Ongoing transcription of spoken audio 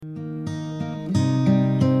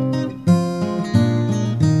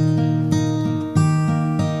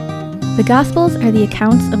The Gospels are the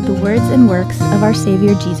accounts of the words and works of our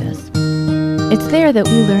Savior Jesus. It's there that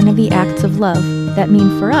we learn of the acts of love that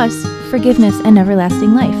mean for us forgiveness and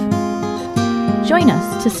everlasting life. Join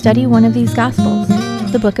us to study one of these Gospels,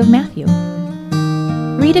 the book of Matthew.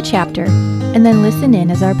 Read a chapter and then listen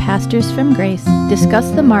in as our pastors from Grace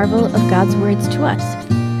discuss the marvel of God's words to us.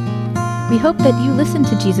 We hope that you listen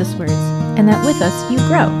to Jesus' words and that with us you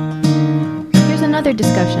grow. Here's another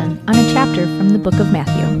discussion on a chapter from the book of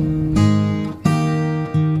Matthew.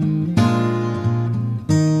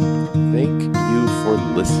 Thank you for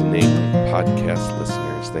listening, podcast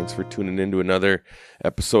listeners. Thanks for tuning in to another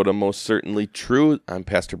episode of Most Certainly True. I'm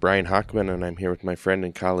Pastor Brian Hockman, and I'm here with my friend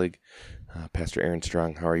and colleague, Pastor Aaron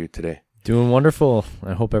Strong. How are you today? Doing wonderful.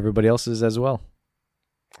 I hope everybody else is as well.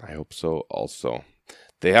 I hope so also.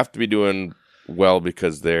 They have to be doing well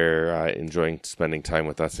because they're enjoying spending time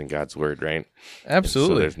with us in God's Word, right?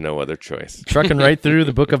 Absolutely. So there's no other choice. Trucking right through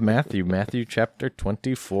the book of Matthew, Matthew chapter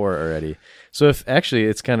 24 already. So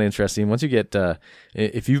it's kind of interesting. Once you get,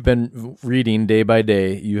 if you've been reading day by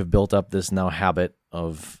day, you have built up this now habit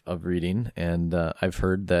of reading. And I've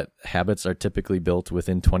heard that habits are typically built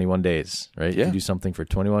within 21 days, right? Yeah. If you do something for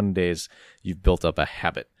 21 days, you've built up a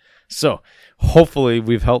habit. So hopefully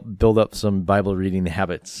we've helped build up some Bible reading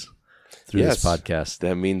habits through this podcast.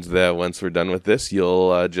 That means that once we're done with this,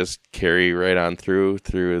 you'll just carry right on through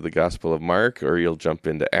the Gospel of Mark, or you'll jump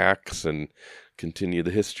into Acts and continue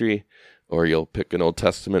the history, or you'll pick an Old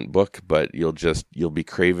Testament book, but you'll be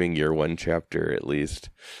craving your one chapter at least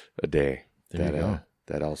a day.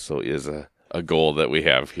 That also is a goal that we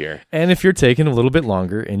have here. And if you're taking a little bit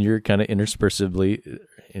longer and you're kind of interspersively,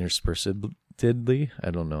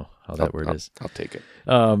 I don't know how that word is. I'll take it.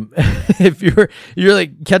 If you're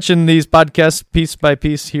like catching these podcasts piece by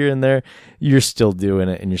piece here and there, you're still doing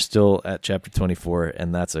it and you're still at chapter 24,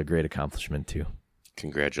 and that's a great accomplishment too.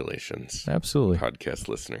 Congratulations. Absolutely. Podcast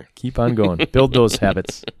listener. Keep on going. Build those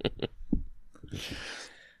habits.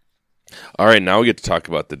 All right, now we get to talk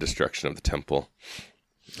about the destruction of the temple.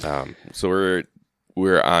 So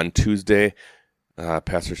we're on Tuesday.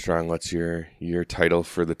 Pastor Strong, what's your title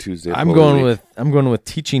for the Tuesday? I'm going with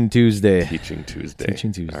Teaching Tuesday. Teaching Tuesday.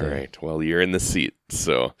 Teaching Tuesday. All right. Well, you're in the seat,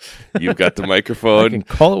 so you've got the microphone. I can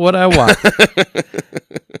call it what I want.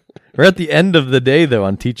 We're at the end of the day, though,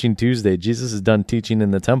 on Teaching Tuesday. Jesus is done teaching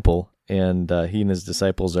in the temple, and he and his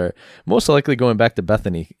disciples are most likely going back to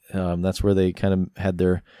Bethany. That's where they kind of had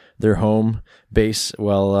their home base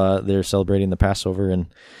while they're celebrating the Passover and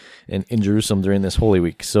in Jerusalem during this Holy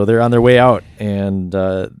Week. So they're on their way out, and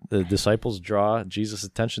the disciples draw Jesus'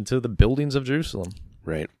 attention to the buildings of Jerusalem.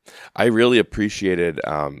 Right. I really appreciated,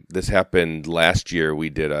 this happened last year. We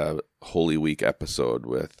did a Holy Week episode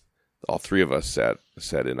with all three of us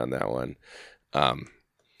sat in on that one.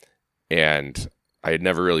 And I had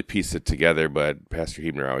never really pieced it together, but Pastor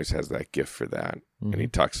Hebner always has that gift for that. Mm-hmm. And he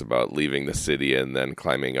talks about leaving the city and then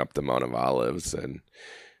climbing up the Mount of Olives, and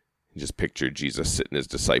just picture Jesus sitting his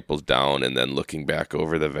disciples down and then looking back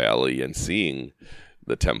over the valley and seeing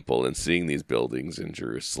the temple and seeing these buildings in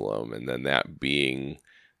Jerusalem, and then that being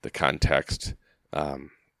the context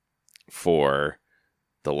for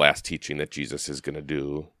the last teaching that Jesus is going to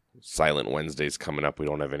do. Silent Wednesday's coming up. We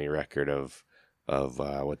don't have any record of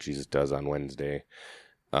what Jesus does on Wednesday.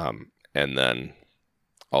 And then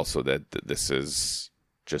also that this is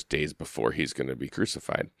just days before he's going to be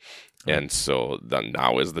crucified. And so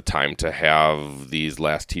now is the time to have these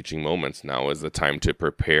last teaching moments. Now is the time to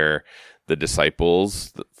prepare the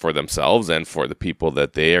disciples for themselves and for the people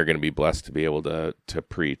that they are going to be blessed to be able to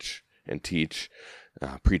preach and teach,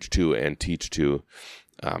 preach to and teach to.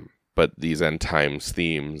 But these end times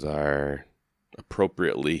themes are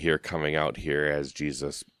appropriately here coming out here as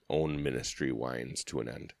Jesus' own ministry winds to an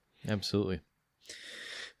end. Absolutely.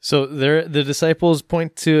 So the disciples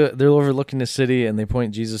they're overlooking the city, and they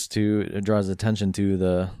point Jesus draws attention to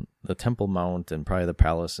the Temple Mount and probably the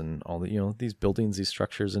palace and all the, these buildings, these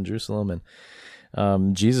structures in Jerusalem.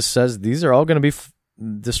 And Jesus says these are all going to be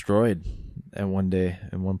destroyed at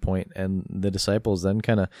one point. And the disciples then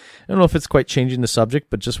kind of, I don't know if it's quite changing the subject,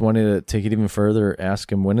 but just wanted to take it even further,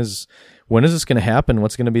 ask him, when is this going to happen?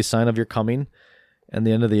 What's going to be a sign of your coming and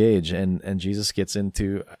the end of the age? And Jesus gets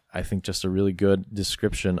into, I think, just a really good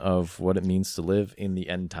description of what it means to live in the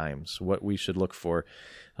end times, what we should look for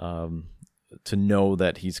to know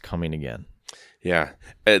that he's coming again. Yeah.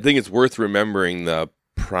 I think it's worth remembering the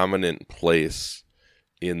prominent place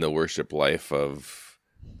in the worship life of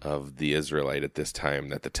the Israelite at this time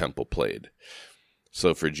that the temple played.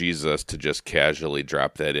 So for Jesus to just casually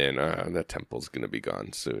drop that in, that temple's going to be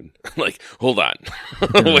gone soon. Like, hold on.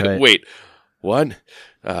 Right. Wait, What?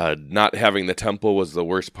 Not having the temple was the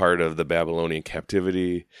worst part of the Babylonian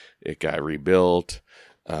captivity. It got rebuilt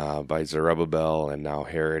by Zerubbabel, and now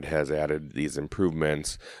Herod has added these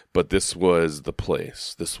improvements. But this was the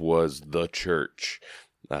place. This was the church.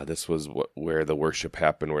 This was where the worship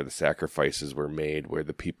happened, where the sacrifices were made, where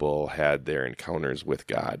the people had their encounters with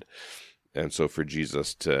God. And so for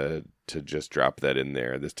Jesus to just drop that in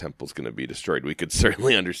there, this temple's going to be destroyed, we could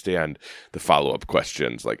certainly understand the follow-up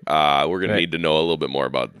questions. Like, we're going to need to know a little bit more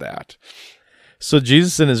about that. So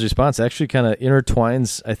Jesus in his response actually kind of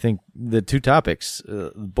intertwines, I think, the two topics,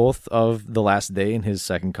 both of the last day and his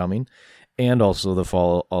second coming, and also the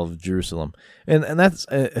fall of Jerusalem. And that's,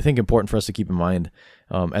 I think, important for us to keep in mind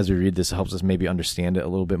as we read this. It helps us maybe understand it a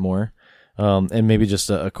little bit more. And maybe just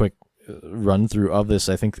a quick run through of this.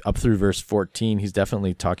 I think up through verse 14, he's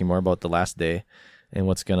definitely talking more about the last day and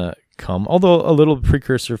what's going to come, although a little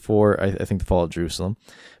precursor for, I think, the fall of Jerusalem.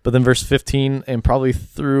 But then verse 15 and probably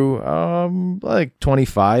through like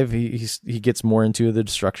 25, he gets more into the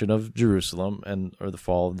destruction of Jerusalem or the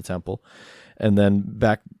fall of the temple. And then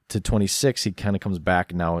back to 26, he kind of comes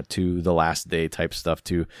back now to the last day type stuff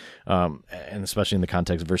too, and especially in the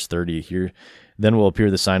context of verse 30 here. Then will appear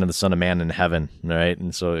the sign of the Son of Man in heaven, right?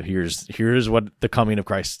 And so here's what the coming of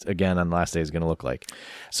Christ again on the last day is going to look like.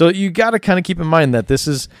 So you got to kind of keep in mind that this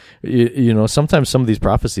is, sometimes some of these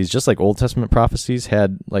prophecies, just like Old Testament prophecies,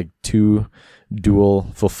 had like two dual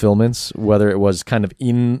fulfillments, whether it was kind of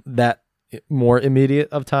in that more immediate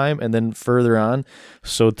of time and then further on.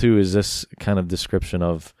 So too is this kind of description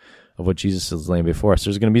of what Jesus is laying before us.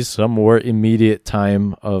 There's going to be some more immediate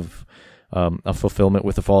time of a fulfillment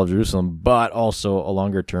with the fall of Jerusalem, but also a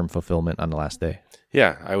longer-term fulfillment on the last day.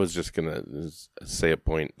 Yeah, I was just going to say a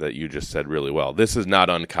point that you just said really well. This is not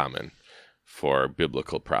uncommon for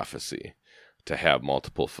biblical prophecy to have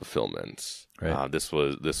multiple fulfillments. Right. This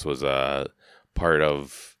was a part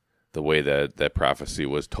of the way that prophecy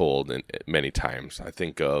was told many times. I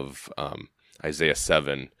think of Isaiah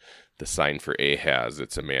 7, the sign for Ahaz,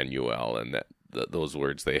 it's Emmanuel, and that those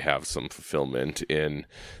words, they have some fulfillment in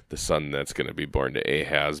the son that's going to be born to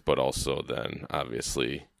Ahaz, but also then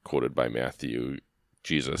obviously quoted by Matthew,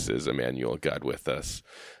 Jesus is Emmanuel, God with us.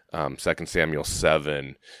 2 Samuel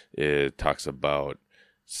 7, it talks about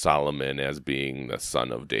Solomon as being the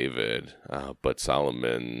son of David, but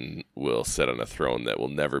Solomon will sit on a throne that will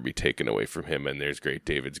never be taken away from him, and there's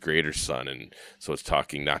David's greater son. And so it's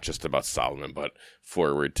talking not just about Solomon, but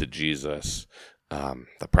forward to Jesus.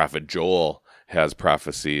 The prophet Joel has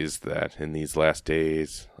prophecies that in these last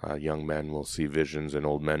days, young men will see visions and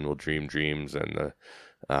old men will dream dreams, and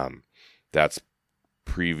that's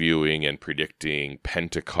previewing and predicting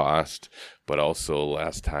Pentecost, but also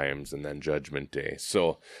last times and then Judgment Day.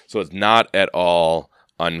 So it's not at all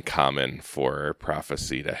uncommon for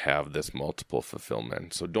prophecy to have this multiple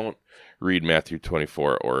fulfillment. So don't read Matthew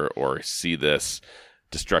 24 or see this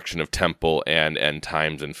destruction of temple and end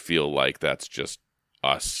times and feel like that's just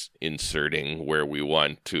us inserting where we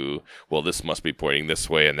want to, well, this must be pointing this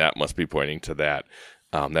way and that must be pointing to that.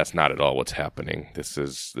 That's not at all what's happening. This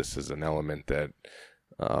is an element that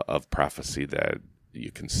of prophecy that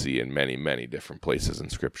you can see in many, many different places in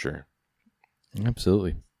Scripture.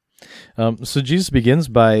 Absolutely. So Jesus begins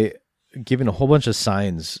by giving a whole bunch of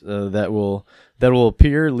signs that will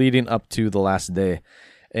appear leading up to the last day.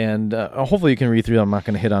 And hopefully you can read through them. I'm not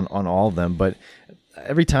going to hit on all of them, but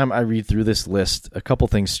every time I read through this list, a couple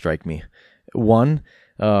things strike me. One,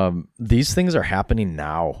 these things are happening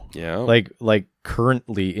now. Yeah. Like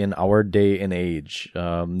currently in our day and age,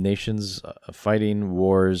 nations fighting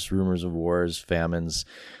wars, rumors of wars, famines,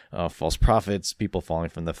 false prophets, people falling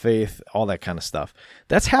from the faith, all that kind of stuff.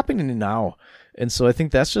 That's happening now. And so I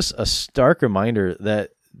think that's just a stark reminder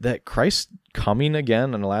that Christ coming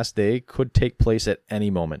again on the last day could take place at any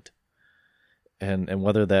moment. And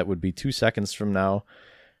whether that would be 2 seconds from now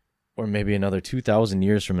or maybe another 2,000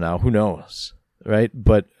 years from now, who knows, right?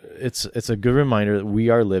 But it's a good reminder that we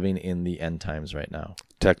are living in the end times right now.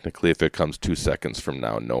 Technically, if it comes 2 seconds from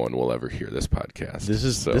now, no one will ever hear this podcast. This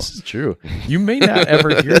is true. You may not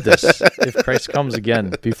ever hear this if Christ comes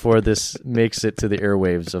again before this makes it to the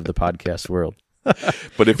airwaves of the podcast world.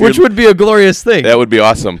 But which would be a glorious thing. That would be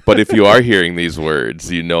awesome. But if you are hearing these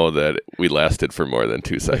words, you know that we lasted for more than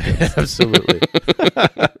 2 seconds. Absolutely.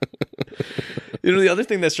 The other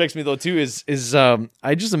thing that strikes me though too is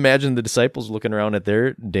I just imagine the disciples looking around at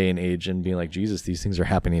their day and age and being like, Jesus, these things are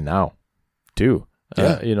happening now, too.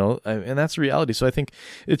 Yeah. And that's the reality. So I think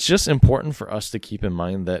it's just important for us to keep in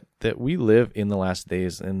mind that we live in the last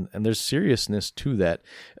days, and there's seriousness to that.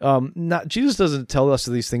 Jesus doesn't tell us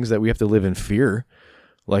these things that we have to live in fear.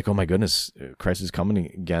 like, oh my goodness, Christ is coming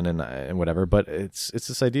again and whatever. But it's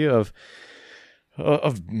this idea of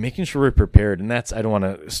making sure we're prepared. And that's, I don't want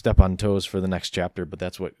to step on toes for the next chapter, but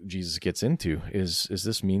that's what Jesus gets into is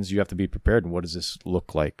this means you have to be prepared. And what does this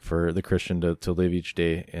look like for the Christian to live each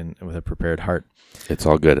day with a prepared heart? It's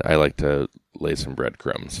all good. I like to lay some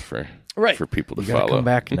breadcrumbs for people to follow. Come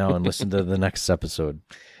back now and listen to the next episode.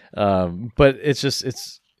 But it's just,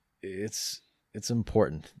 it's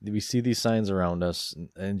important. We see these signs around us,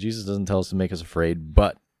 and Jesus doesn't tell us to make us afraid,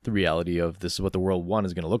 but the reality of this is what the world, one,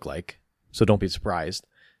 is going to look like. So don't be surprised.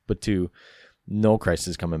 But two, know Christ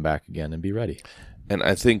is coming back again and be ready. And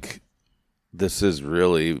I think this is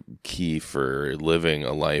really key for living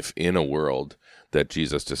a life in a world that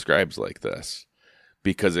Jesus describes like this.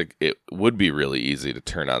 Because it would be really easy to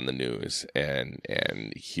turn on the news and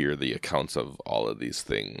hear the accounts of all of these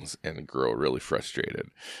things and grow really frustrated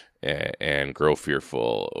and grow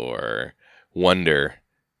fearful or wonder,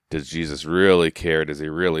 does Jesus really care? Does he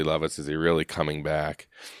really love us? Is he really coming back?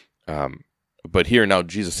 But here now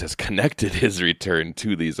Jesus has connected his return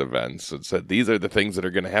to these events and said, these are the things that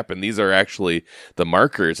are going to happen. These are actually the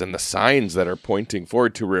markers and the signs that are pointing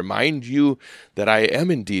forward to remind you that I am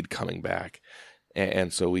indeed coming back.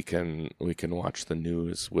 And so we can watch the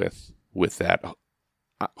news with that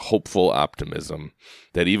hopeful optimism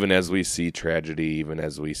that even as we see tragedy, even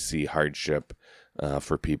as we see hardship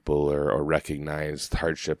for people or recognized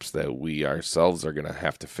hardships that we ourselves are going to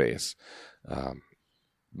have to face,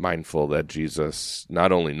 mindful that Jesus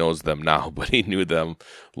not only knows them now, but he knew them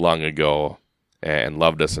long ago and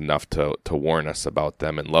loved us enough to warn us about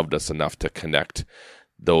them and loved us enough to connect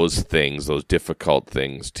those things, those difficult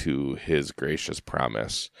things, to his gracious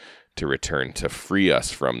promise to return to free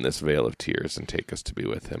us from this veil of tears and take us to be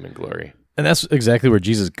with him in glory. And that's exactly where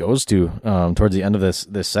Jesus goes to towards the end of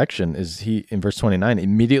this section. Is he in verse 29?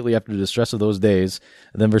 Immediately after the distress of those days,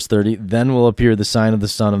 then verse 30. Then will appear the sign of the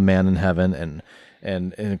Son of Man in heaven,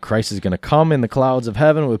 and Christ is going to come in the clouds of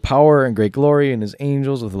heaven with power and great glory, and his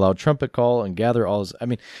angels with a loud trumpet call and gather all his.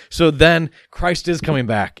 So then Christ is coming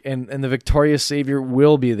back, and the victorious Savior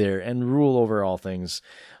will be there and rule over all things,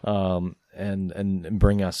 and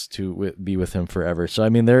bring us to be with him forever. So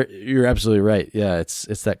you're absolutely right. Yeah, it's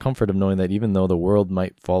that comfort of knowing that even though the world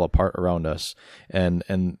might fall apart around us,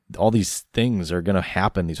 and all these things are going to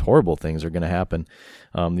happen, these horrible things are going to happen,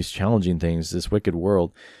 these challenging things, this wicked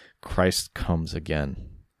world, Christ comes again.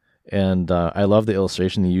 And I love the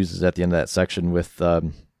illustration he uses at the end of that section with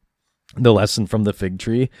the lesson from the fig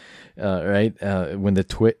tree, right? When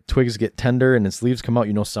the twigs get tender and its leaves come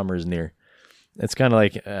out, summer is near. It's kind of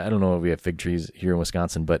like, I don't know if we have fig trees here in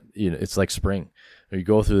Wisconsin, but it's like spring. You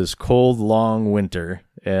go through this cold, long winter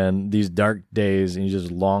and these dark days, and you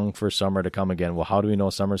just long for summer to come again. Well, how do we know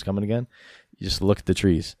summer's coming again? You just look at the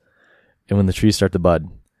trees. And when the trees start to bud,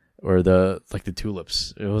 or the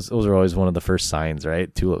tulips, those are always one of the first signs,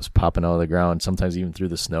 right? Tulips popping out of the ground, sometimes even through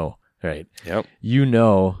the snow, right? Yep.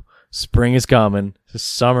 Spring is coming,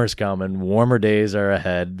 summer's coming, warmer days are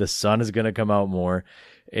ahead, the sun is going to come out more,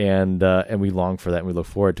 and we long for that, and we look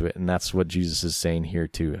forward to it. And that's what Jesus is saying here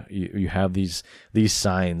too. You have these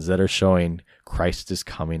signs that are showing Christ is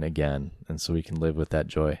coming again, and so we can live with that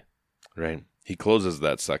joy. Right. He closes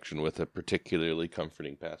that section with a particularly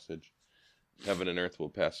comforting passage. Heaven and earth will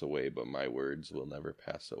pass away, but my words will never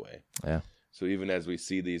pass away. Yeah. So even as we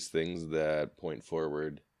see these things that point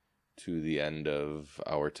forward to the end of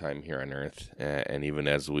our time here on earth, and even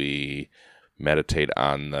as we meditate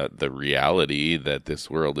on the reality that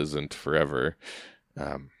this world isn't forever,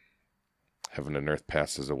 heaven and earth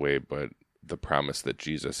passes away, but the promise that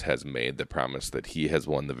Jesus has made, the promise that he has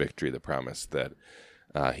won the victory, the promise that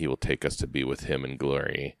he will take us to be with him in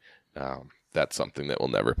glory, that's something that will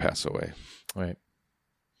never pass away. Right.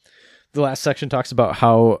 The last section talks about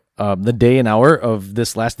how the day and hour of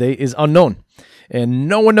this last day is unknown, and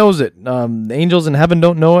no one knows it. The angels in heaven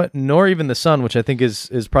don't know it, nor even the Son, which I think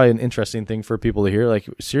is probably an interesting thing for people to hear. Like,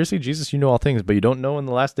 seriously, Jesus, you know all things, but you don't know when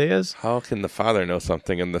the last day is? How can the Father know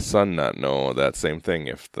something and the Son not know that same thing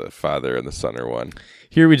if the Father and the Son are one?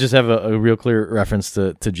 Here we just have a real clear reference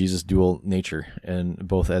to Jesus' dual nature, and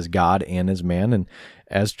both as God and as man. And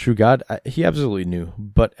as true God, he absolutely knew,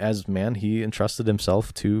 but as man, he entrusted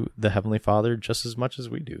himself to the Heavenly Father just as much as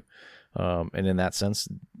we do, and in that sense,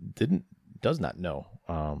 does not know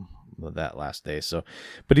that last day. So,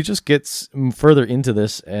 but he just gets further into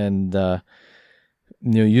this and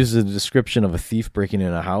uses the description of a thief breaking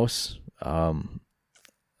in a house.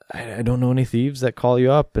 I don't know any thieves that call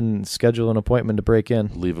you up and schedule an appointment to break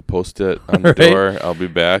in. Leave a Post-it on the right? door. I'll be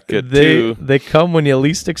back at 2. They come when you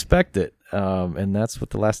least expect it. And that's what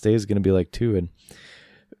the last day is going to be like too. And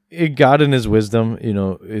God in his wisdom,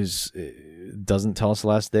 doesn't tell us the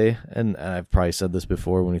last day. And I've probably said this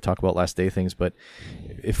before when we talk about last day things, but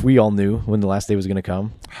if we all knew when the last day was going to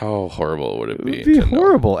come, how horrible would it be? It would be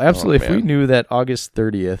horrible. Absolutely. Oh, if we knew that August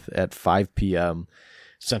 30th at 5 p.m.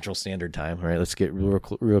 Central Standard Time, right? Let's get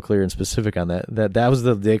real clear and specific on that. That was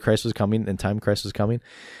the day Christ was coming and time Christ was coming.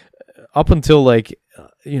 Up until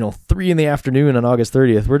 3 in the afternoon on August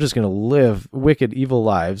 30th, we're just going to live wicked, evil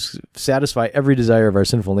lives, satisfy every desire of our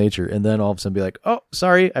sinful nature, and then all of a sudden be like, oh,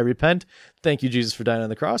 sorry, I repent. Thank you, Jesus, for dying on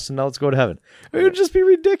the cross, and now let's go to heaven. It would just be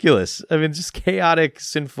ridiculous. I mean, just chaotic,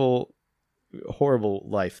 sinful, horrible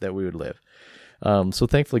life that we would live. So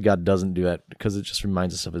thankfully God doesn't do that, because it just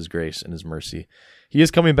reminds us of his grace and his mercy. He is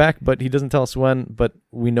coming back, but he doesn't tell us when, but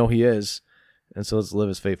we know he is. And so let's live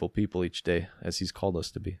as faithful people each day as he's called us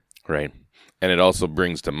to be. Right. And it also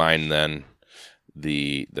brings to mind then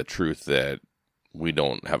the truth that we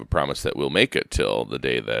don't have a promise that we'll make it till the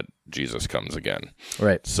day that Jesus comes again.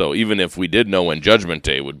 Right. So even if we did know when Judgment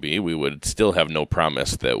Day would be, we would still have no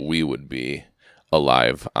promise that we would be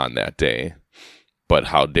alive on that day. But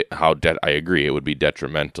I agree, it would be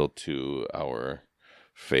detrimental to our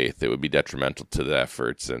faith. It would be detrimental to the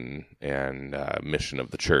efforts and mission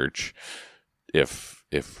of the church if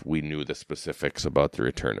we knew the specifics about the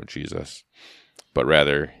return of Jesus. But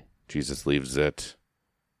rather, Jesus leaves it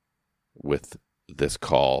with this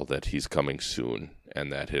call that he's coming soon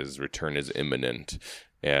and that his return is imminent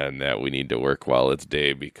and that we need to work while it's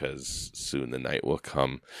day, because soon the night will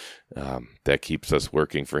come. That keeps us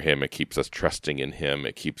working for him. It keeps us trusting in him.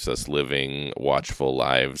 It keeps us living watchful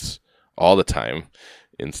lives all the time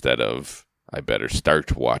instead of, I better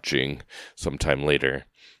start watching sometime later.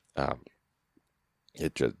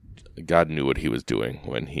 God knew what he was doing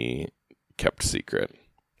when he kept secret,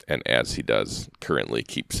 and as he does currently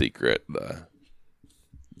keep secret the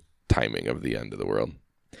timing of the end of the world.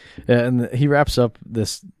 And he wraps up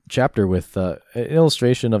this chapter with an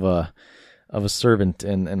illustration of a servant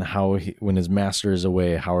and how when his master is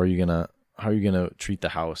away, how are you gonna treat the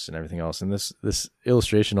house and everything else. And this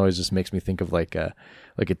illustration always just makes me think of like a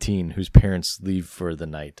teen whose parents leave for the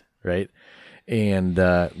night, right? And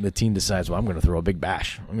the teen decides, well, I'm going to throw a big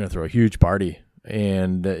bash. I'm going to throw a huge party.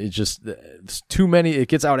 And it's too many. It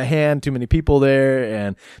gets out of hand. Too many people there,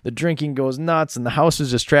 and the drinking goes nuts, and the house is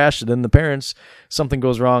just trashed. And then the parents, something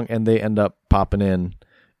goes wrong, and they end up popping in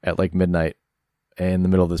at like midnight in the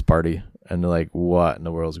middle of this party, and they're like, "What in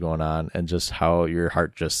the world's going on?" And just how your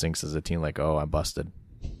heart just sinks as a teen, like, "Oh, I'm busted.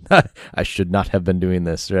 I should not have been doing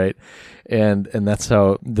this," right? And that's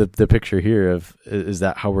how the picture here is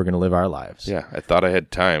that how we're going to live our lives. Yeah, I thought I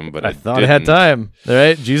had time, but I thought didn't. I had time,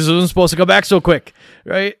 right? Jesus wasn't supposed to come back so quick,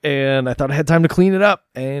 right? And I thought I had time to clean it up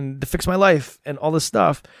and to fix my life and all this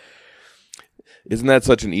stuff. Isn't that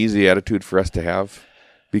such an easy attitude for us to have?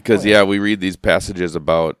 Because, we read these passages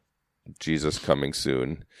about Jesus coming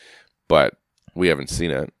soon, but we haven't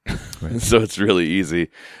seen it. Right. So it's really easy.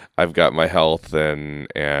 I've got my health,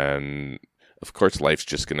 and of course life's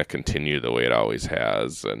just going to continue the way it always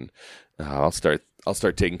has, and I'll start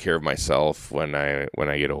taking care of myself when I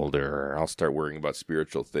get older, or I'll start worrying about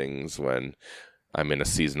spiritual things when I'm in a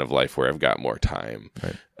season of life where I've got more time.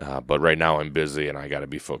 Right. But right now I'm busy, and I got to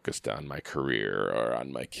be focused on my career or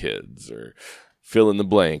on my kids, or fill in the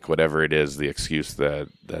blank, whatever it is, the excuse that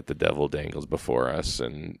the devil dangles before us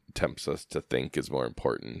and tempts us to think is more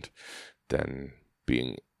important than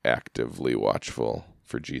being actively watchful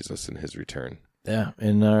for Jesus and his return. Yeah,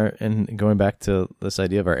 and going back to this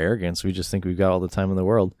idea of our arrogance, we just think we've got all the time in the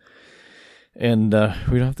world, and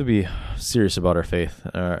we don't have to be serious about our faith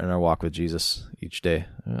and our walk with Jesus each day.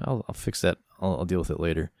 I'll fix that. I'll deal with it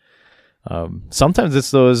later. Sometimes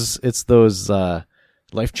it's those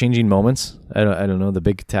life-changing moments. I don't know, the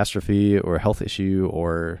big catastrophe or health issue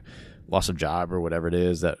or loss of job or whatever it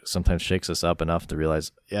is that sometimes shakes us up enough to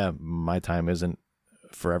realize, my time isn't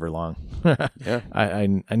forever long. Yeah, I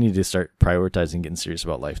need to start prioritizing getting serious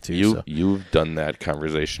about life too. You've done that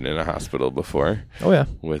conversation in a hospital before. Oh yeah,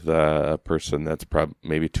 with a person that's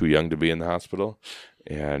maybe too young to be in the hospital,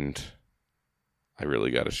 and I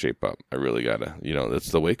really got to shape up. I really got to,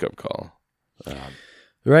 that's the wake up call.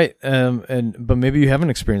 Right. But maybe you haven't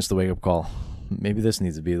experienced the wake up call. Maybe this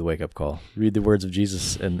needs to be the wake up call. Read the words of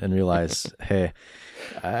Jesus and realize, hey,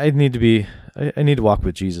 I need to walk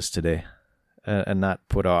with Jesus today. And not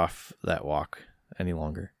put off that walk any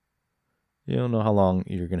longer. You don't know how long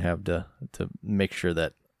you're going to have to make sure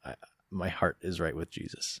that my heart is right with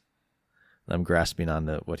Jesus. I'm grasping on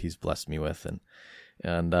to what he's blessed me with,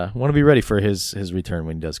 and want to be ready for his return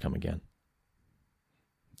when he does come again.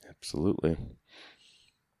 Absolutely.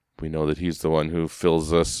 We know that he's the one who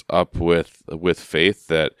fills us up with faith,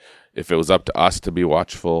 that if it was up to us to be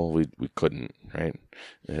watchful, we couldn't, right?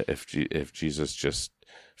 If Jesus just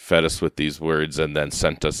fed us with these words and then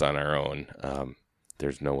sent us on our own,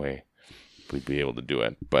 there's no way we'd be able to do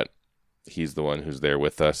it. But he's the one who's there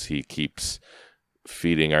with us. He keeps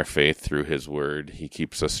feeding our faith through his word. He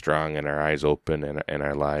keeps us strong and our eyes open in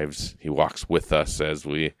our lives. He walks with us as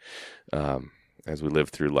we live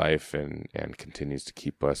through life, and continues to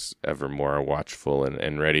keep us ever more watchful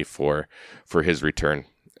and ready for his return.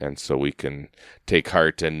 And so we can take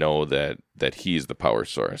heart and know that he's the power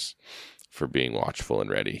source for being watchful and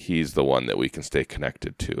ready. He's the one that we can stay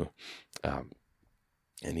connected to.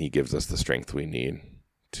 And he gives us the strength we need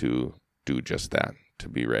to do just that, to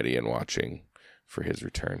be ready and watching for his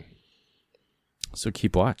return. So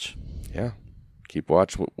keep watch. Yeah. Keep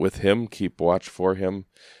watch with him. Keep watch for him.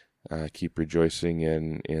 Keep rejoicing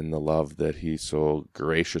in the love that he so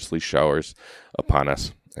graciously showers upon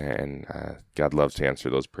us. And God loves to answer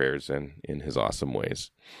those prayers in his awesome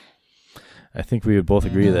ways. I think we would both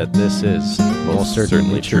agree that this is most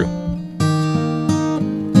certainly true.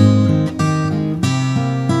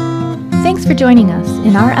 Thanks for joining us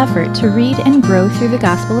in our effort to read and grow through the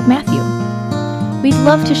Gospel of Matthew. We'd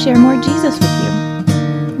love to share more Jesus with you.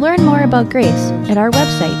 Learn more about Grace at our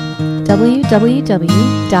website,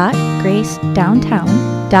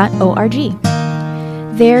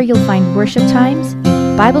 www.gracedowntown.org. There you'll find worship times,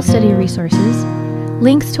 Bible study resources,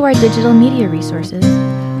 links to our digital media resources,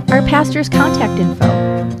 our pastor's contact info,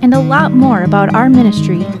 and a lot more about our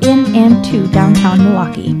ministry in and to downtown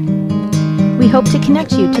Milwaukee. We hope to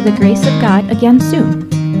connect you to the grace of God again soon.